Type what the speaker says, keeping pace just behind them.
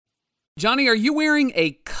Johnny, are you wearing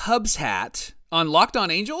a Cubs hat on Locked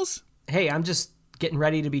On Angels? Hey, I'm just getting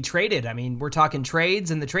ready to be traded. I mean, we're talking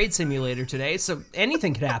trades in the trade simulator today, so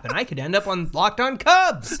anything could happen. I could end up on Locked On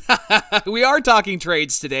Cubs. We are talking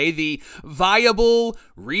trades today, the viable,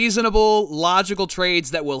 reasonable, logical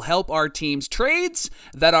trades that will help our teams. Trades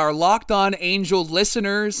that our Locked On Angel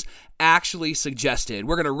listeners actually suggested.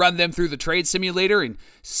 We're going to run them through the trade simulator and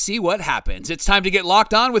see what happens. It's time to get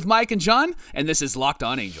locked on with Mike and John, and this is Locked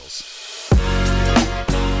On Angels.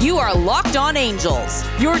 You are Locked On Angels,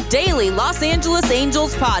 your daily Los Angeles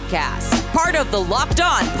Angels podcast. Part of the Locked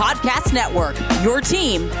On Podcast Network, your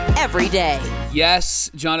team every day. Yes,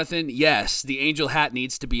 Jonathan, yes, the Angel hat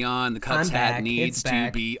needs to be on. The Cubs hat needs to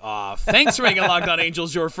be off. Thanks for making Locked On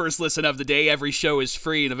Angels your first listen of the day. Every show is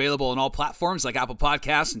free and available on all platforms like Apple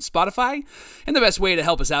Podcasts and Spotify. And the best way to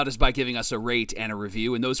help us out is by giving us a rate and a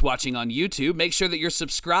review. And those watching on YouTube, make sure that you're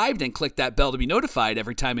subscribed and click that bell to be notified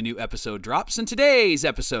every time a new episode drops. And today's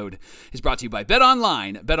episode is brought to you by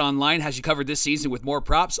BetOnline. BetOnline has you covered this season with more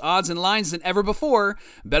props, odds, and lines than ever before.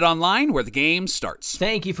 BetOnline, where the game starts.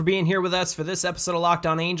 Thank you for being here with us for this episode of Locked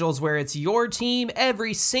On Angels, where it's your team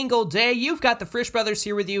every single day. You've got the Frisch Brothers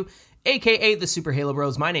here with you, a.k.a. the Super Halo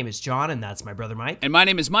Bros. My name is John, and that's my brother Mike. And my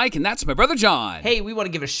name is Mike, and that's my brother John. Hey, we want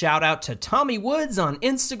to give a shout out to Tommy Woods on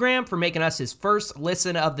Instagram for making us his first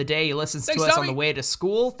listen of the day. He listens to us on the way to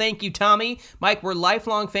school. Thank you, Tommy. Mike, we're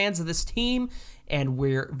lifelong fans of this team, and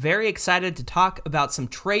we're very excited to talk about some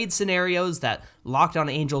trade scenarios that Locked On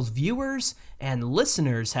Angels viewers and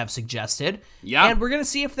listeners have suggested. Yeah. And we're going to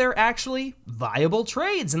see if they're actually viable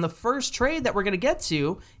trades. And the first trade that we're going to get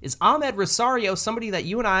to is Amed Rosario, somebody that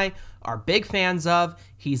you and I are big fans of.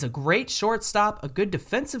 He's a great shortstop, a good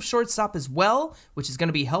defensive shortstop as well, which is going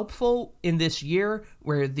to be helpful in this year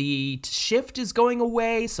where the shift is going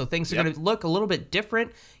away, so things are going to look a little bit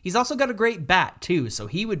different. He's also got a great bat, too, so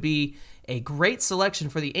he would be a great selection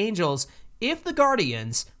for the Angels if the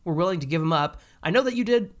Guardians were willing to give him up. I know that you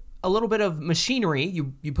did a little bit of machinery.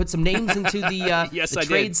 You put some names into the, yes, the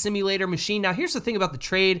trade simulator machine. Now, here's the thing about the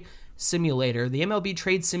trade simulator. The MLB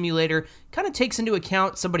trade simulator kind of takes into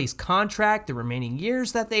account somebody's contract, the remaining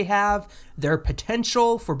years that they have, their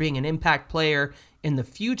potential for being an impact player in the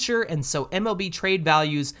future. And so MLB trade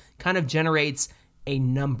values kind of generates a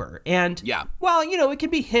number. And while, it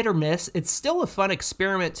can be hit or miss, it's still a fun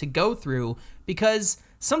experiment to go through because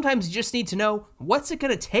sometimes you just need to know what's it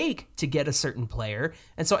going to take to get a certain player.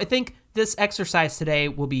 And so I think this exercise today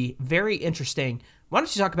will be very interesting. Why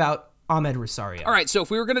don't you talk about Amed Rosario? All right, so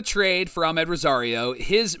if we were going to trade for Amed Rosario,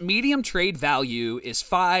 his medium trade value is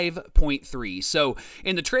 5.3. So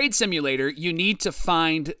in the trade simulator, you need to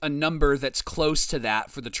find a number that's close to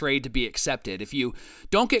that for the trade to be accepted. If you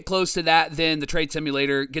don't get close to that, then the trade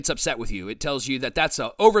simulator gets upset with you. It tells you that that's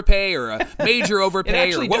a overpay or a major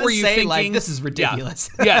overpay or what were you thinking? Like, this is ridiculous.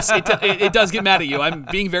 Yeah. Yes, it does get mad at you. I'm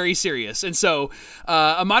being very serious. And so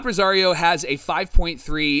Amed Rosario has a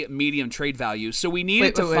 5.3 medium trade value. So we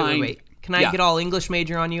needed to find... Wait. Can I get all English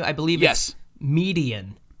major on you? I believe it's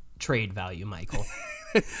median trade value, Michael.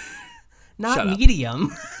 Not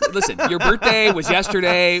medium. Listen, your birthday was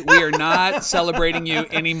yesterday. We are not celebrating you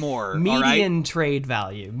anymore. Median trade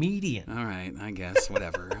value. Median. All right, I guess.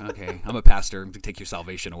 Whatever. Okay, I'm a pastor. Take your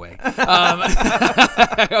salvation away.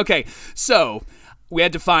 Okay, so we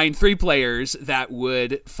had to find 3 players that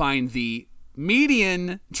would find the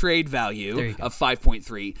median trade value of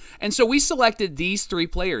 5.3. And so we selected these 3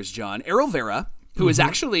 players, John. Errol Vera, who is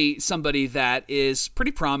actually somebody that is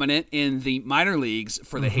pretty prominent in the minor leagues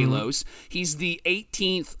for the Halos. He's the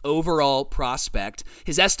 18th overall prospect.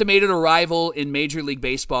 His estimated arrival in Major League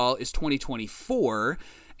Baseball is 2024.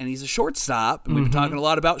 And he's a shortstop. And we've been talking a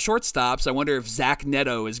lot about shortstops. I wonder if Zach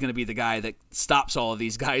Neto is going to be the guy that stops all of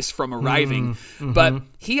these guys from arriving. But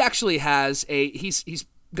he actually has he's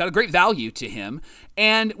got a great value to him,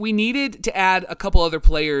 and we needed to add a couple other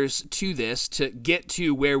players to this to get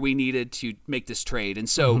to where we needed to make this trade. And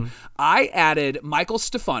so I added Michael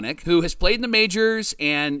Stefanik, who has played in the majors,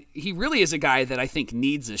 and he really is a guy that I think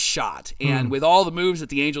needs a shot. And with all the moves that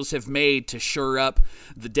the Angels have made to shore up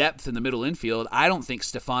the depth in the middle infield, I don't think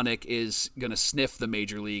Stefanik is going to sniff the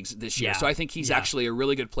major leagues this year. So I think he's actually a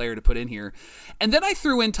really good player to put in here. And then I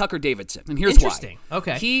threw in Tucker Davidson, and here's why.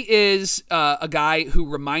 Okay. He is a guy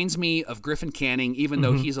who reminds me of Griffin Canning, even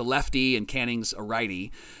though he's a lefty and Canning's a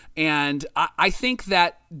righty. And I think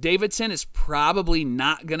that Davidson is probably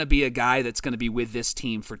not going to be a guy that's going to be with this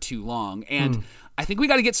team for too long. And I think we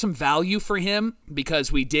got to get some value for him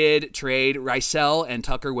because we did trade Rysel, and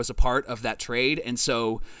Tucker was a part of that trade. And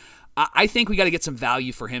so I think we got to get some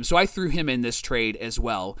value for him. So I threw him in this trade as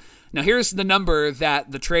well. Now, here's the number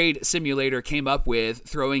that the trade simulator came up with,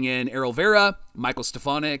 throwing in Errol Vera, Michael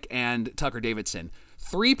Stefanik, and Tucker Davidson.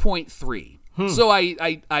 3.3. So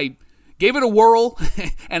I gave it a whirl,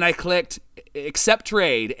 and I clicked accept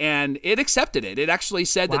trade, and it accepted it. It actually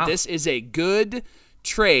said that this is a good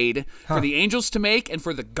trade for the Angels to make and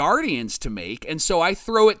for the Guardians to make. And so I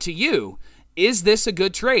throw it to you. Is this a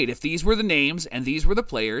good trade? If these were the names and these were the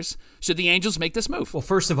players, should the Angels make this move? Well,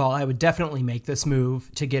 first of all, I would definitely make this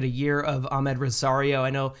move to get a year of Amed Rosario. I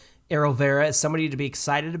know Errol Vera is somebody to be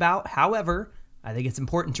excited about. However, I think it's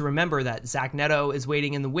important to remember that Zach Neto is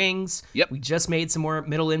waiting in the wings. Yep. We just made some more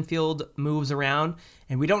middle infield moves around,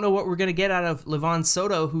 and we don't know what we're going to get out of Livan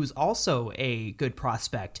Soto, who's also a good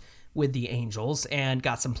prospect with the Angels and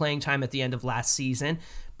got some playing time at the end of last season.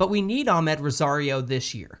 But we need Amed Rosario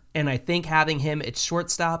this year, and I think having him at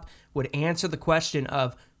shortstop would answer the question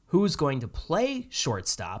of who's going to play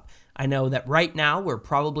shortstop. I know that right now we're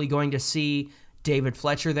probably going to see David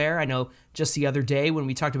Fletcher there. I know just the other day when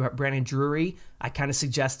we talked about Brandon Drury, I kind of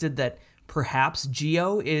suggested that perhaps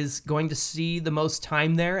Gio is going to see the most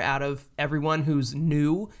time there out of everyone who's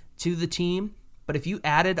new to the team. But if you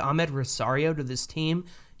added Amed Rosario to this team,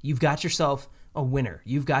 you've got yourself a winner.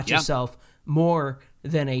 You've got yourself more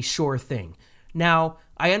than a sure thing. Now,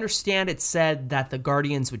 I understand it said that the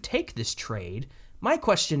Guardians would take this trade. My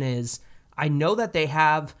question is, I know that they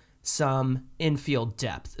have some infield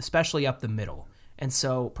depth, especially up the middle. And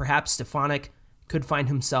so perhaps Stefanik could find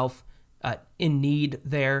himself in need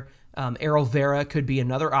there. Errol Vera could be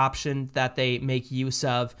another option that they make use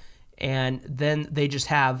of. And then they just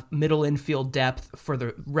have middle infield depth for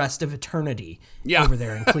the rest of eternity over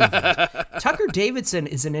there in Cleveland. Tucker Davidson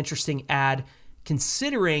is an interesting add,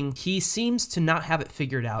 considering he seems to not have it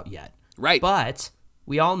figured out yet. Right. But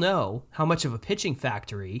we all know how much of a pitching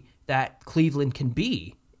factory that Cleveland can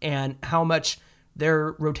be and how much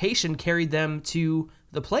their rotation carried them to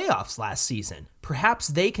the playoffs last season. Perhaps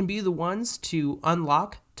they can be the ones to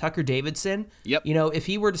unlock Tucker Davidson. Yep. You know, if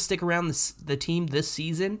he were to stick around the team this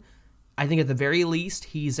season, I think at the very least,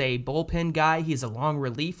 he's a bullpen guy. He's a long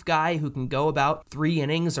relief guy who can go about 3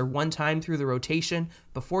 innings or one time through the rotation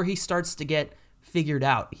before he starts to get figured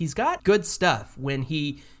out. He's got good stuff when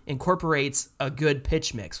he incorporates a good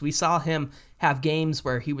pitch mix. We saw him have games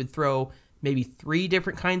where he would throw maybe 3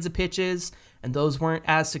 different kinds of pitches, and those weren't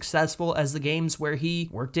as successful as the games where he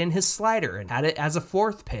worked in his slider and had it as a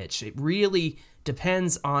 4th pitch. It really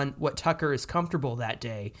depends on what Tucker is comfortable that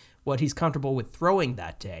day, what he's comfortable with throwing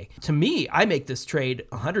that day. To me, I make this trade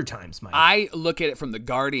 100 times, Mike. I look at it from the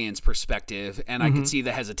Guardians' perspective, and I can see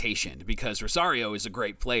the hesitation because Rosario is a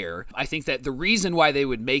great player. I think that the reason why they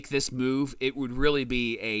would make this move, it would really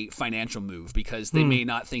be a financial move because they may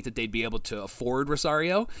not think that they'd be able to afford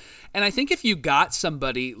Rosario. And I think if you got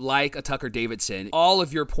somebody like a Tucker Davidson, all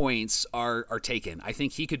of your points are taken. I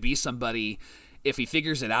think he could be somebody, if he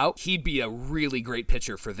figures it out, he'd be a really great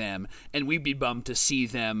pitcher for them, and we'd be bummed to see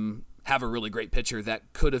them have a really great pitcher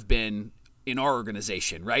that could have been in our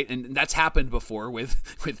organization, right? And that's happened before with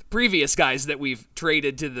previous guys that we've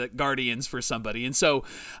traded to the Guardians for somebody. And so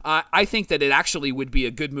I think that it actually would be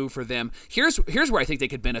a good move for them. Here's where I think they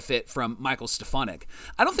could benefit from Michael Stefanik.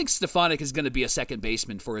 I don't think Stefanik is going to be a second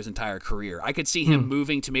baseman for his entire career. I could see him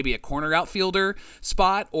moving to maybe a corner outfielder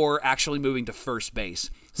spot or actually moving to first base.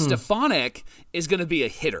 Stefanik is going to be a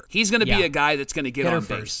hitter. He's going to be a guy that's going to get on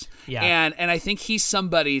base. Yeah. And I think he's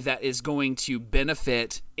somebody that is going to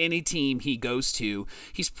benefit any team he goes to.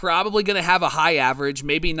 He's probably going to have a high average,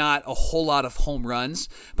 maybe not a whole lot of home runs,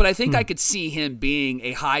 but I think I could see him being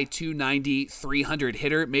a high 290, 300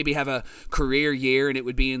 hitter, maybe have a career year and it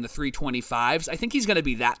would be in the 325s. I think he's going to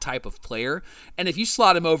be that type of player. And if you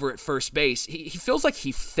slot him over at first base, he feels like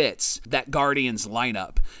he fits that Guardians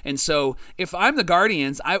lineup. And so if I'm the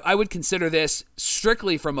Guardians, I would consider this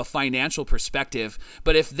strictly from a financial perspective,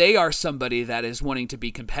 but if they are somebody that is wanting to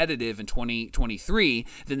be competitive in 2023,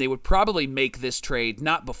 then they would probably make this trade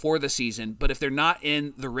not before the season, but if they're not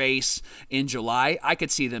in the race in July, I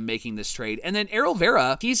could see them making this trade. And then Errol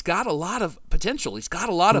Vera, he's got a lot of potential. He's got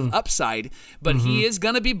a lot of upside, but he is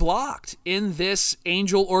going to be blocked in this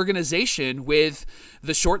Angel organization with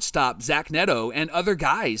the shortstop, Zach Neto, and other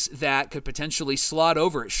guys that could potentially slot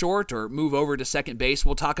over at short or move over to second base.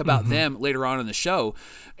 We'll talk about them later on in the show.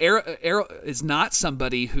 Errol is not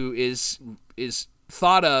somebody who is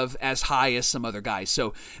thought of as high as some other guys.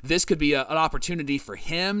 So this could be an opportunity for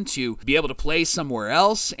him to be able to play somewhere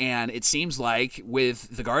else. And it seems like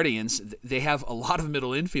with the Guardians, they have a lot of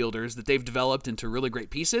middle infielders that they've developed into really great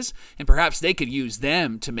pieces, and perhaps they could use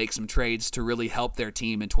them to make some trades to really help their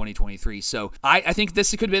team in 2023. So I think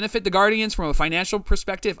this could benefit the Guardians from a financial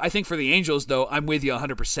perspective. I think for the Angels, though, I'm with you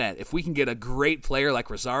 100%. If we can get a great player like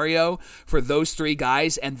Rosario for those three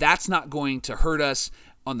guys, and that's not going to hurt us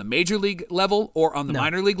on the major league level or on the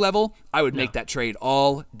minor league level, I would make that trade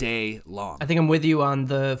all day long. I think I'm with you on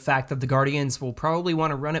the fact that the Guardians will probably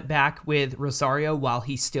want to run it back with Rosario while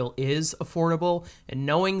he still is affordable, and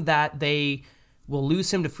knowing that they will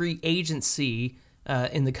lose him to free agency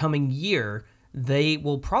in the coming year, they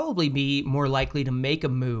will probably be more likely to make a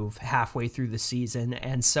move halfway through the season.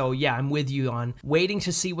 And so, yeah, I'm with you on waiting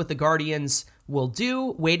to see what the Guardians will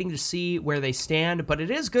do, waiting to see where they stand. But it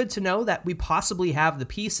is good to know that we possibly have the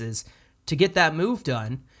pieces to get that move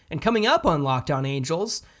done. And coming up on Locked On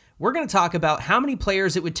Angels, we're going to talk about how many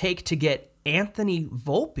players it would take to get Anthony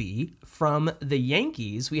Volpe from the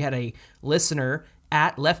Yankees. We had a listener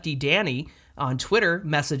at Lefty Danny on Twitter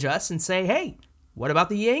message us and say, hey, what about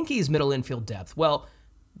the Yankees' middle infield depth? Well,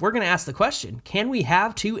 we're going to ask the question, can we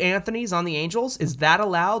have two Anthonys on the Angels? Is that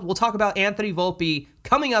allowed? We'll talk about Anthony Volpe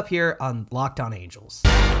coming up here on Locked On Angels.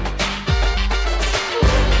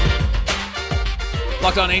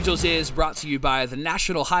 Locked On Angels is brought to you by the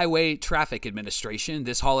National Highway Traffic Administration.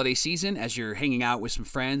 This holiday season, as you're hanging out with some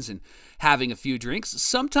friends and having a few drinks,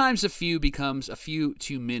 sometimes a few becomes a few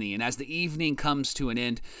too many. And as the evening comes to an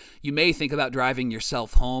end, you may think about driving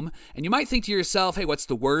yourself home, and you might think to yourself, hey, what's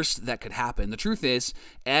the worst that could happen? The truth is,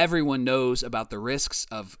 everyone knows about the risks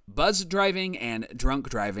of buzz driving and drunk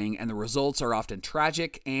driving, and the results are often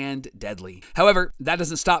tragic and deadly. However, that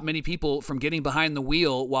doesn't stop many people from getting behind the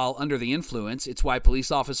wheel while under the influence. It's why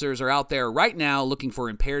police officers are out there right now looking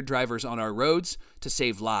for impaired drivers on our roads to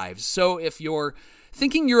save lives. So if you're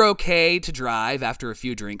thinking you're okay to drive after a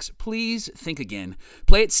few drinks, please think again.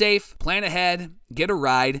 Play it safe, plan ahead, get a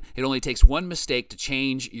ride. It only takes one mistake to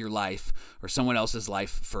change your life or someone else's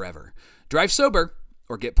life forever. Drive sober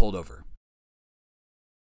or get pulled over.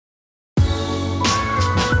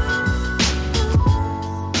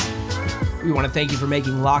 We want to thank you for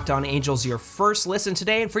making Locked On Angels your first listen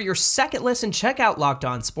today. And for your second listen, check out Locked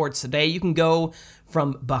On Sports Today. You can go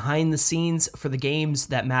from behind the scenes for the games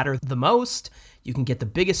that matter the most. You can get the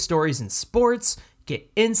biggest stories in sports, get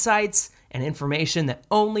insights and information that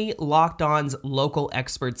only Locked On's local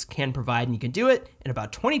experts can provide. And you can do it in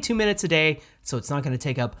about 22 minutes a day, so it's not going to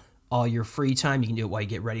take up all your free time. You can do it while you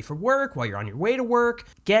get ready for work, while you're on your way to work.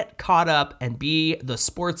 Get caught up and be the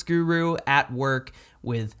sports guru at work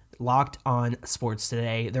with Locked On Sports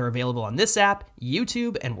Today. They're available on this app,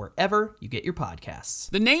 YouTube, and wherever you get your podcasts.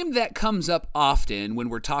 The name that comes up often when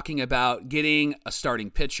we're talking about getting a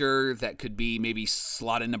starting pitcher that could be maybe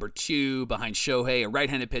slotted number 2 behind Shohei, a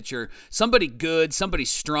right-handed pitcher, somebody good, somebody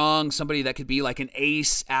strong, somebody that could be like an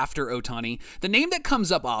ace after Ohtani. The name that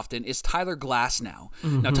comes up often is Tyler Glasnow.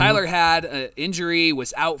 Now, Tyler had an injury,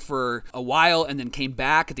 was out for a while, and then came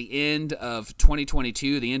back at the end of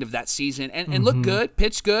 2022, the end of that season, and looked good,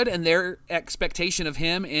 pitched good. And their expectation of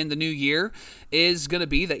him in the new year is going to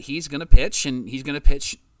be that he's going to pitch, and he's going to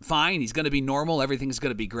pitch fine. He's going to be normal. Everything's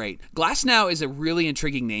going to be great. Glasnow is a really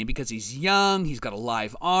intriguing name because he's young. He's got a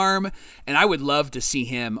live arm, and I would love to see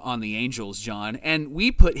him on the Angels, John. And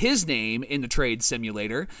we put his name in the trade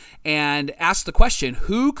simulator and asked the question,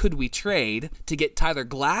 who could we trade to get Tyler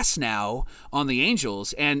Glasnow on the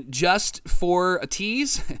Angels? And just for a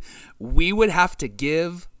tease, we would have to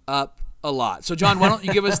give up a lot. So, John, why don't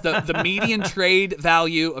you give us the median trade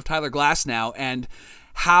value of Tyler Glasnow and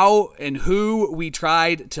how and who we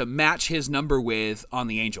tried to match his number with on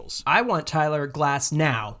the Angels? I want Tyler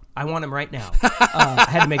Glasnow. I want him right now. I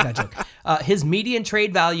had to make that joke. His median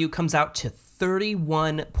trade value comes out to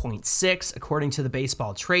 31.6 according to the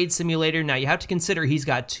Baseball Trade Simulator. Now, you have to consider he's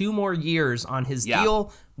got 2 more years on his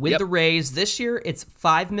deal with the Rays. This year, it's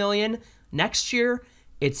 $5 million. Next year,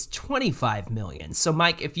 it's $25 million. So,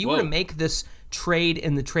 Mike, if you were to make this trade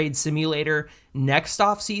in the trade simulator next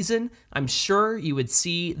offseason, I'm sure you would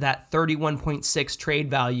see that 31.6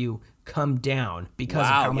 trade value come down because of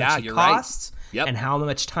how much it costs and how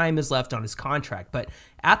much time is left on his contract. But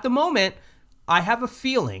at the moment, I have a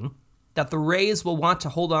feeling that the Rays will want to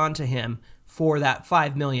hold on to him for that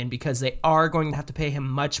 $5 million because they are going to have to pay him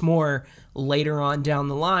much more later on down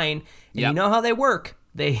the line. And you know how they work.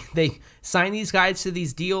 They sign these guys to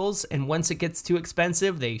these deals, and once it gets too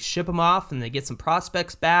expensive, they ship them off and they get some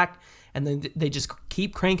prospects back, and then they just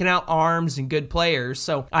keep cranking out arms and good players.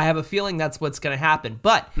 So I have a feeling that's what's going to happen.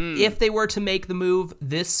 But if they were to make the move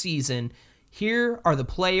this season, here are the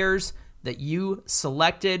players that you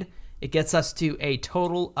selected. It gets us to a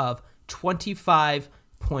total of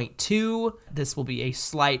 25.2. This will be a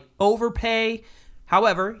slight overpay.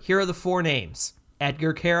 However, here are the 4 names.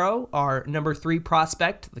 Edgar Quero, our number 3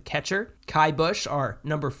 prospect, the catcher. Ky Bush, our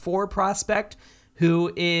number 4 prospect,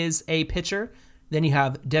 who is a pitcher. Then you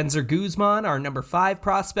have Denzer Guzman, our number 5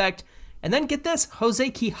 prospect. And then get this,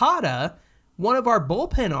 Jose Quijada, one of our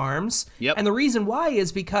bullpen arms. Yep. And the reason why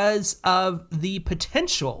is because of the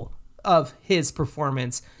potential of his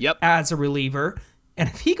performance as a reliever. And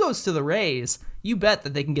if he goes to the Rays, you bet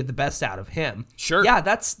that they can get the best out of him. Sure. Yeah,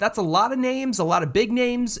 that's a lot of names, a lot of big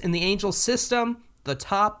names in the Angels system. The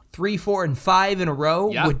top 3, 4, and 5 in a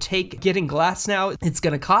row would take getting Glasnow. It's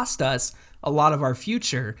going to cost us a lot of our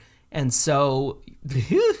future. And so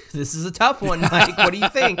this is a tough one, Mike. What do you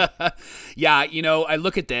think? Yeah, I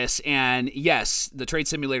look at this, and yes, the trade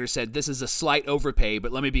simulator said this is a slight overpay,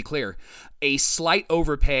 but let me be clear. A slight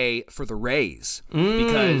overpay for the Rays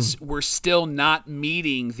because we're still not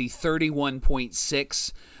meeting the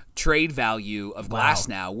 31.6 trade value of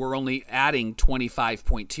Glasnow. We're only adding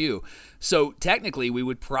 25.2. So technically, we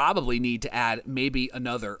would probably need to add maybe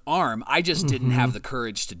another arm. I just didn't have the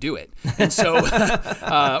courage to do it. And so,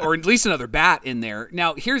 or at least another bat in there.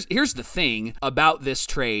 Now, here's the thing about this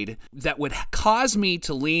trade that would cause me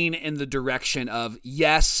to lean in the direction of,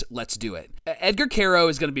 yes, let's do it. Edgar Quero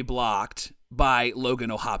is going to be blocked by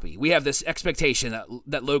Logan O'Hoppe. We have this expectation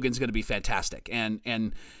that Logan's going to be fantastic,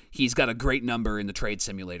 and he's got a great number in the trade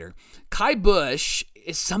simulator. Ky Bush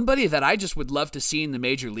is somebody that I just would love to see in the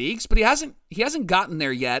major leagues, but he hasn't gotten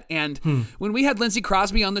there yet. And when we had Lindsey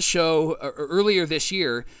Crosby on the show earlier this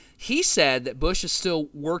year, he said that Bush is still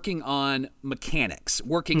working on mechanics,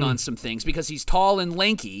 working on some things because he's tall and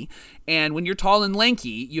lanky. And when you're tall and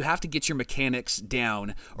lanky, you have to get your mechanics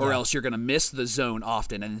down or else you're going to miss the zone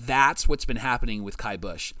often. And that's what's been happening with Ky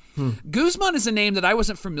Bush. Guzman is a name that I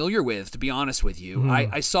wasn't familiar with, to be honest with you.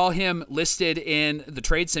 I saw him listed in the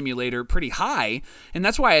trade simulator pretty high, and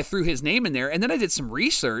that's why I threw his name in there. And then I did some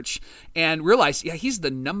research and realized, he's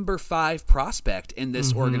the number 5 prospect in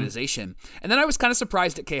this organization. And then I was kind of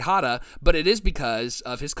surprised at Quijada, but it is because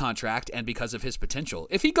of his contract and because of his potential.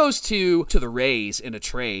 If he goes to the Rays in a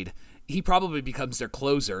trade, he probably becomes their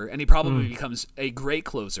closer, and he probably becomes a great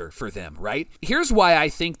closer for them, right? Here's why I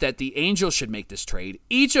think that the Angels should make this trade.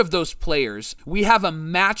 Each of those players, we have a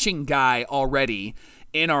matching guy already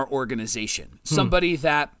in our organization. Somebody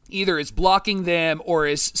that either is blocking them or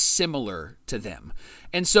is similar to them.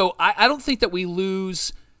 And so I don't think that we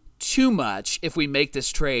lose too much if we make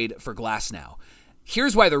this trade for Glasnow.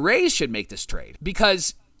 Here's why the Rays should make this trade.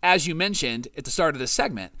 Because, as you mentioned at the start of this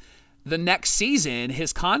segment, the next season,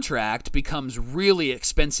 his contract becomes really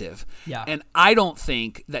expensive. Yeah. And I don't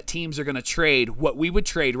think that teams are going to trade what we would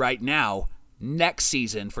trade right now next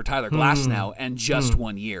season for Tyler Glasnow and just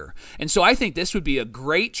 1 year. And so I think this would be a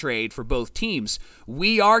great trade for both teams.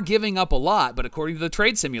 We are giving up a lot, but according to the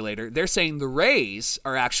trade simulator, they're saying the Rays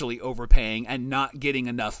are actually overpaying and not getting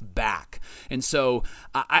enough back. And so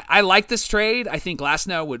I like this trade. I think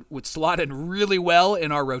Glasnow would slot in really well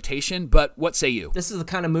in our rotation, but what say you? This is the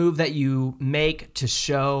kind of move that you make to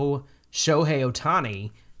show Shohei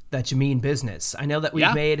Ohtani that you mean business. I know that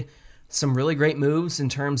we've made some really great moves in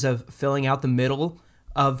terms of filling out the middle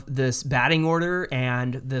of this batting order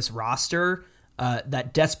and this roster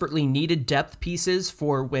that desperately needed depth pieces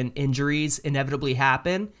for when injuries inevitably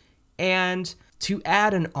happen. And to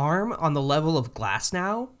add an arm on the level of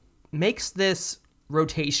Glasnow makes this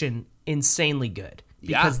rotation insanely good.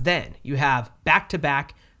 Because then you have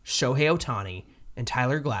back-to-back Shohei Ohtani and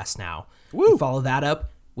Tyler Glasnow. You follow that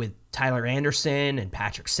up with Tyler Anderson and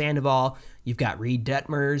Patrick Sandoval. You've got Reed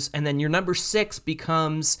Detmers, and then your number 6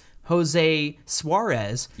 becomes Jose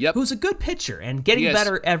Suarez, who's a good pitcher and getting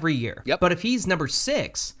better every year. But if he's number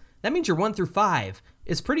 6, that means your 1 through 5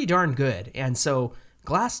 is pretty darn good. And so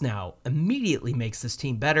Glasnow immediately makes this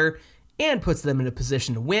team better and puts them in a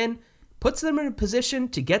position to win, puts them in a position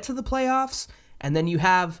to get to the playoffs, and then you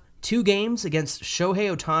have 2 games against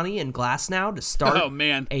Shohei Ohtani and Glasnow to start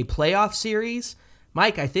a playoff series.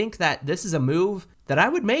 Mike, I think that this is a move that I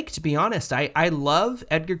would make, to be honest. I love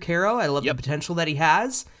Edgar Quero. I love the potential that he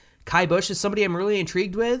has. Ky Bush is somebody I'm really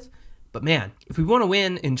intrigued with. But man, if we want to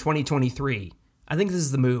win in 2023, I think this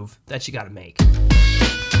is the move that you got to make.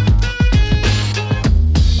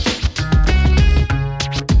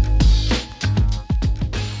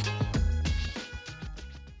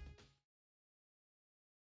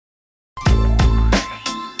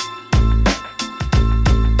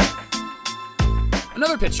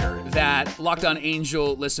 pitcher that Locked On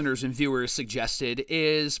Angel listeners and viewers suggested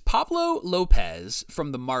is Pablo Lopez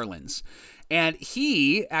from the Marlins. And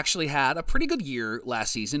he actually had a pretty good year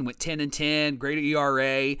last season, went 10-10, great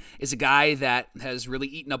ERA, is a guy that has really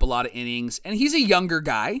eaten up a lot of innings, and he's a younger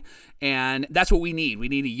guy, and that's what we need. We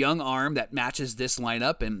need a young arm that matches this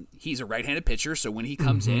lineup, and he's a right-handed pitcher, so when he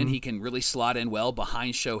comes in, he can really slot in well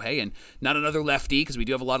behind Shohei, and not another lefty, because we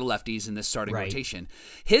do have a lot of lefties in this starting rotation.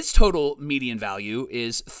 His total median value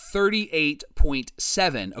is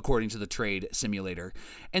 38.7, according to the trade simulator.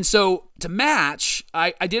 And so to match,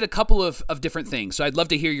 I did a couple of different things, so I'd love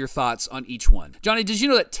to hear your thoughts on each one. Johnny, did you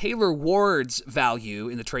know that Taylor Ward's value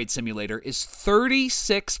in the trade simulator is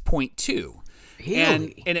 36.2?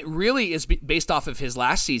 Really? And it really is based off of his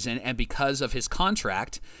last season and because of his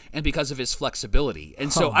contract and because of his flexibility.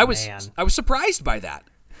 And so I was surprised by that.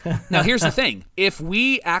 Now, here's the thing. If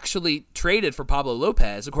we actually traded for Pablo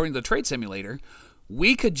Lopez, according to the trade simulator,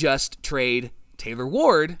 we could just trade Taylor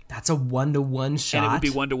Ward. That's a 1-to-1 shot. And it would be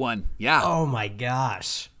 1-to-1. Yeah. Oh, my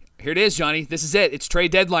gosh. Here it is, Johnny. This is it. It's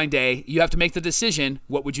trade deadline day. You have to make the decision.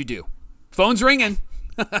 What would you do? Phone's ringing.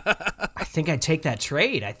 I think I'd take that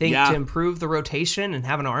trade. I think to improve the rotation and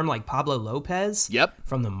have an arm like Pablo Lopez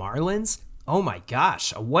from the Marlins, oh my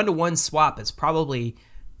gosh, a 1-to-1 swap is probably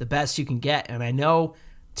the best you can get. And I know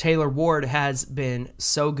Taylor Ward has been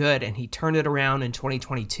so good, and he turned it around in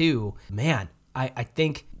 2022. Man, I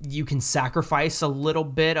think you can sacrifice a little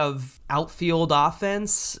bit of outfield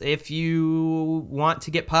offense if you want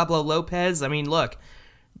to get Pablo Lopez. I mean, look,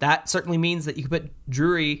 that certainly means that you could put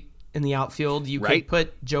Drury in the outfield. You could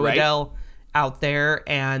put Joe Adell out there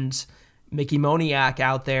and Mickey Moniak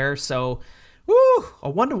out there. So, a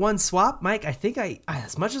 1-to-1 swap, Mike. I think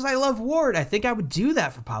as much as I love Ward, I think I would do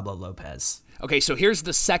that for Pablo Lopez. Okay, so here's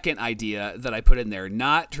the second idea that I put in there,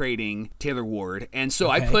 not trading Taylor Ward. And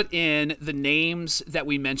so I put in the names that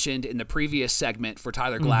we mentioned in the previous segment for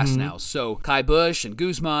Tyler Glasnow. So Kai Busch and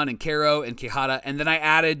Guzman and Caro and Quijada, and then I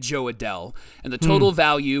added Joe Adell. And the total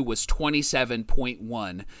value was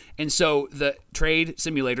 27.1. And so the trade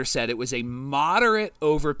simulator said it was a moderate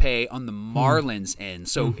overpay on the Marlins end.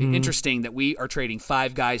 So interesting that we are trading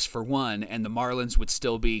 5 guys for 1, and the Marlins would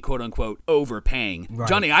still be, quote-unquote, overpaying. Right.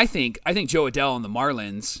 Johnny, I think Joe Adell on the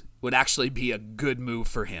Marlins would actually be a good move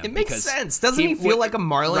for him. It makes sense. Doesn't he feel like a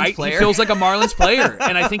Marlins player? He feels like a Marlins player,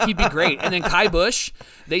 and I think he'd be great. And then Kai Busch,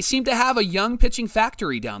 they seem to have a young pitching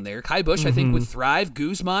factory down there. Kai Busch, I think, would thrive.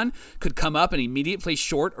 Guzman could come up and immediately play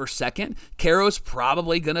short or second. Caro's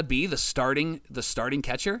probably going to be the starting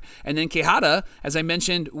catcher. And then Quijada, as I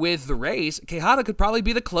mentioned with the Rays, Quijada could probably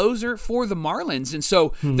be the closer for the Marlins. And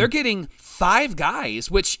so they're getting 5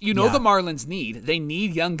 guys, which the Marlins need. They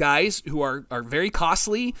need young guys who are very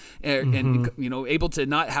costly and able to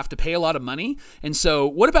not have to pay a lot of money. And so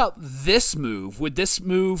what about this move? Would this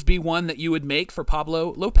move be one that you would make for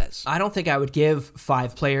Pablo Lopez? I don't think I would give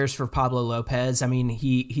 5 players for Pablo Lopez. I mean,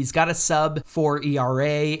 he's got a sub-4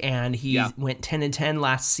 ERA, and he went 10-10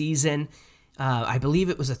 last season. I believe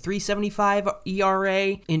it was a 3.75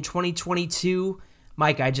 ERA in 2022.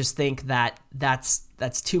 Mike, I just think that's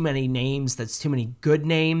too many names. That's too many good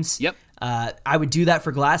names. Yep. I would do that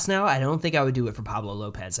for Glasnow. I don't think I would do it for Pablo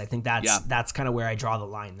Lopez. I think that's kind of where I draw the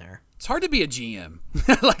line there. It's hard to be a GM.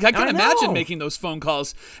 I can imagine making those phone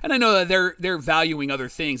calls, and I know that they're valuing other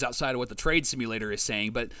things outside of what the trade simulator is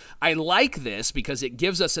saying, but I like this because it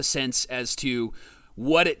gives us a sense as to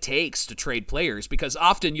what it takes to trade players, because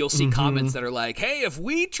often you'll see comments that are like, hey, if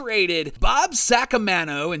we traded Bob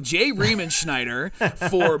Sacamano and Jay Riemenschneider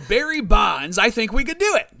for Barry Bonds, I think we could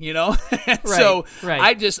do it,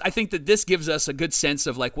 I think that this gives us a good sense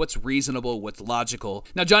of like what's reasonable, what's logical.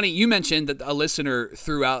 Now, Johnny, you mentioned that a listener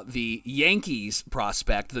threw out the Yankees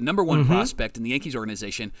prospect, the number 1 prospect in the Yankees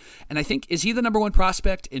organization, and I think, is he the number 1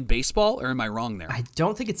 prospect in baseball, or am I wrong there? I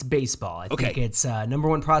don't think it's baseball. I think it's number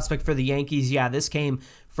 1 prospect for the Yankees. Yeah, this came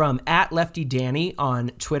from @LeftyDanny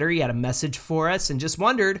on Twitter. He had a message for us and just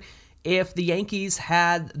wondered if the Yankees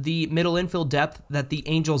had the middle infield depth that the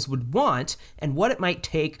Angels would want and what it might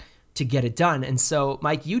take to get it done. And so,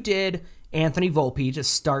 Mike, you did Anthony Volpe to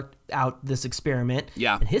start out this experiment.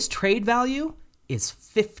 Yeah. And his trade value is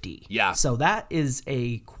 50. Yeah. So that is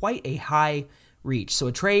quite a high reach. So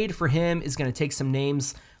a trade for him is going to take some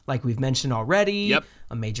names like we've mentioned already, a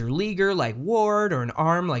major leaguer like Ward, or an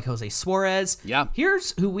arm like Jose Suarez. Yeah.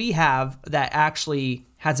 Here's who we have that actually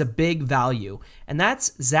has a big value, and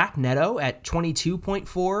that's Zach Neto at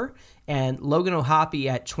 22.4 and Logan O'Hoppe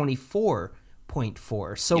at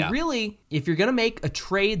 24.4. So really, if you're going to make a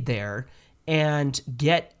trade there and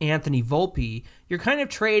get Anthony Volpe, you're kind of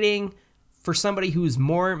trading for somebody who's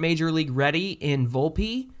more major league ready in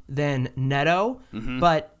Volpe than Neto,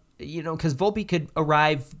 but because Volpe could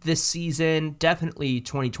arrive this season, definitely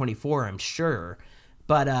 2024, I'm sure.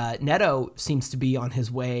 But Neto seems to be on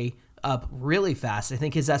his way up really fast. I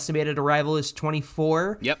think his estimated arrival is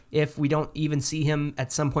 24. Yep. If we don't even see him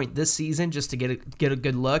at some point this season, just to get a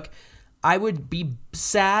good look. I would be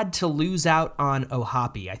sad to lose out on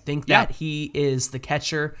O'Hoppe. I think that he is the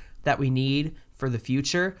catcher that we need for the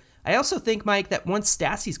future. I also think, Mike, that once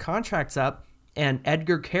Stassi's contract's up, and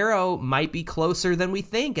Edgar Caro might be closer than we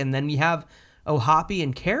think, and then we have O'Hoppe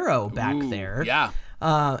and Caro back there. Yeah.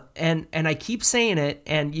 And I keep saying it,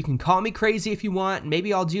 and you can call me crazy if you want.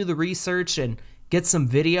 Maybe I'll do the research and get some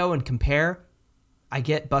video and compare. I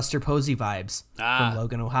get Buster Posey vibes from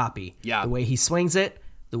Logan O'Hoppe. Yeah. The way he swings it,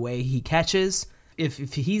 the way he catches. If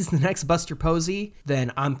he's the next Buster Posey,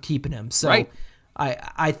 then I'm keeping him. So right.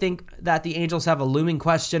 I think that the Angels have a looming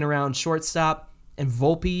question around shortstop, and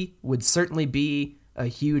Volpe would certainly be a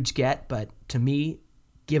huge get, but to me,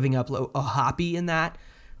 giving up O'Hoppe in that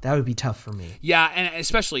would be tough for me. Yeah, and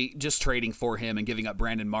especially just trading for him and giving up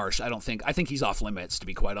Brandon Marsh. I think he's off limits, to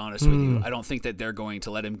be quite honest with you. I don't think that they're going to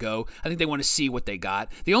let him go. I think they want to see what they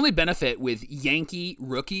got. The only benefit with Yankee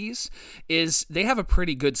rookies is they have a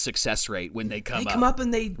pretty good success rate when they come up. They come up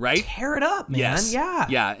and they tear it up, man. Yes. Yeah.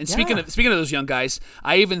 Yeah. And speaking of those young guys,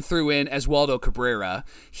 I even threw in Oswaldo Cabrera.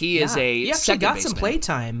 He is He actually got baseman. some play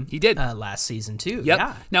time. He did last season too. Yep.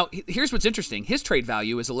 Yeah. Now here's what's interesting. His trade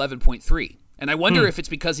value is 11.3. And I wonder if it's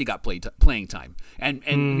because he got playing time.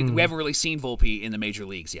 And we haven't really seen Volpe in the major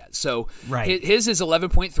leagues yet. So his is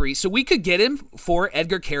 11.3. So we could get him for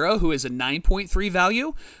Edgar Caro, who is a 9.3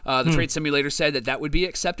 value. The trade simulator said that would be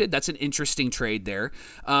accepted. That's an interesting trade there.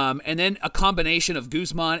 And then a combination of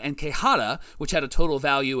Guzman and Quijada, which had a total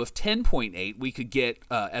value of 10.8. We could get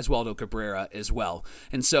Oswaldo Cabrera as well.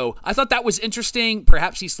 And so I thought that was interesting.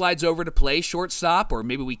 Perhaps he slides over to play shortstop, or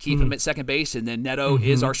maybe we keep him at second base, and then Neto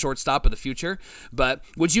is our shortstop of the future. But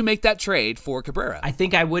would you make that trade for Cabrera? I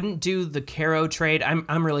think I wouldn't do the Caro trade.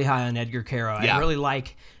 I'm really high on Edgar Caro. Yeah. I really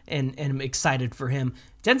like and am excited for him.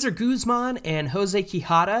 Denzer Guzman and Jose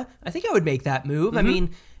Quijada, I think I would make that move. I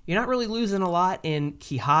mean, you're not really losing a lot in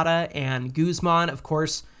Quijada, and Guzman, of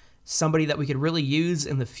course, somebody that we could really use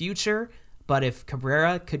in the future. But if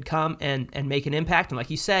Cabrera could come and make an impact, and like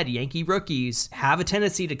you said, Yankee rookies have a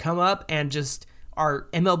tendency to come up and just are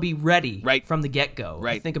MLB ready from the get-go.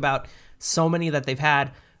 Right. I think about so many that they've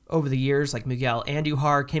had over the years, like Miguel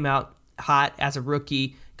Andujar came out hot as a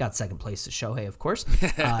rookie, got second place to Shohei, of course.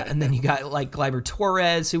 And then you got like Gleyber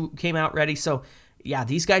Torres, who came out ready. So, yeah,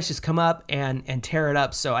 these guys just come up and tear it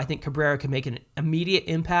up. So I think Cabrera can make an immediate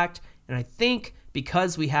impact. And I think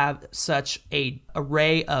because we have such a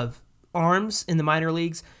array of arms in the minor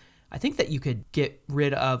leagues, I think that you could get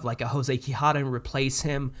rid of like a Jose Quijada and replace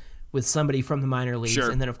him with somebody from the minor leagues.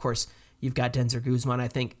 Sure. And then, of course, you've got Denzer Guzman. I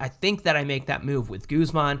think that I make that move with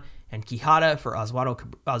Guzman and Quijada for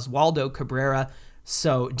Oswaldo Cabrera.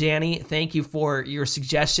 So, Danny, thank you for your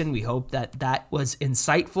suggestion. We hope that was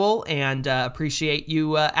insightful, and appreciate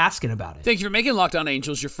you asking about it. Thank you for making Locked On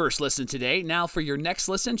Angels your first listen today. Now, for your next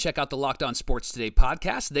listen, check out the Locked On Sports Today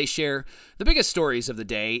podcast. They share the biggest stories of the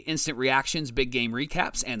day, instant reactions, big game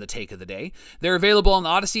recaps, and the take of the day. They're available on the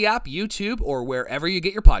Odyssey app, YouTube, or wherever you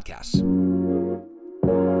get your podcasts.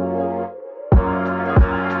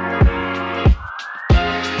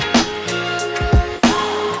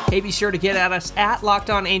 Hey, be sure to get at us at Locked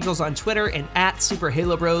On Angels on Twitter and at Super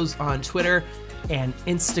Halo Bros on Twitter and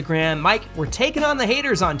Instagram. Mike, we're taking on the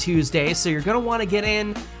haters on Tuesday, so you're going to want to get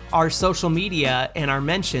in our social media and our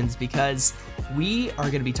mentions, because we are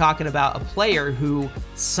going to be talking about a player who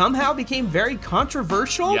somehow became very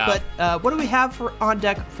controversial. Yeah. But what do we have on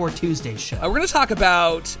deck for Tuesday's show? We're going to talk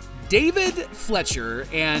about David Fletcher,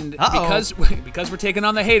 and because we're taking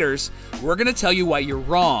on the haters, we're going to tell you why you're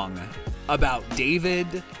wrong about David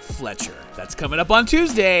Fletcher. That's coming up on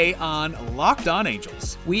Tuesday on Locked On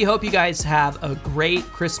Angels. We hope you guys have a great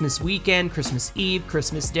Christmas weekend, Christmas Eve,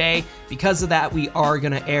 Christmas Day. Because of that, we are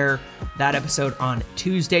going to air that episode on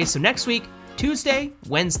Tuesday. So next week, Tuesday,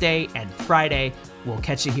 Wednesday, and Friday, we'll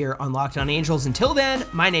catch you here on Locked On Angels. Until then,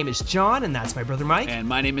 my name is John, and that's my brother Mike. And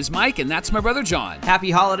my name is Mike, and that's my brother John.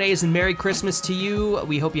 Happy holidays and Merry Christmas to you.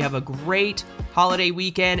 We hope you have a great holiday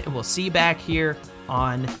weekend, and we'll see you back here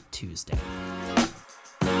on Tuesday.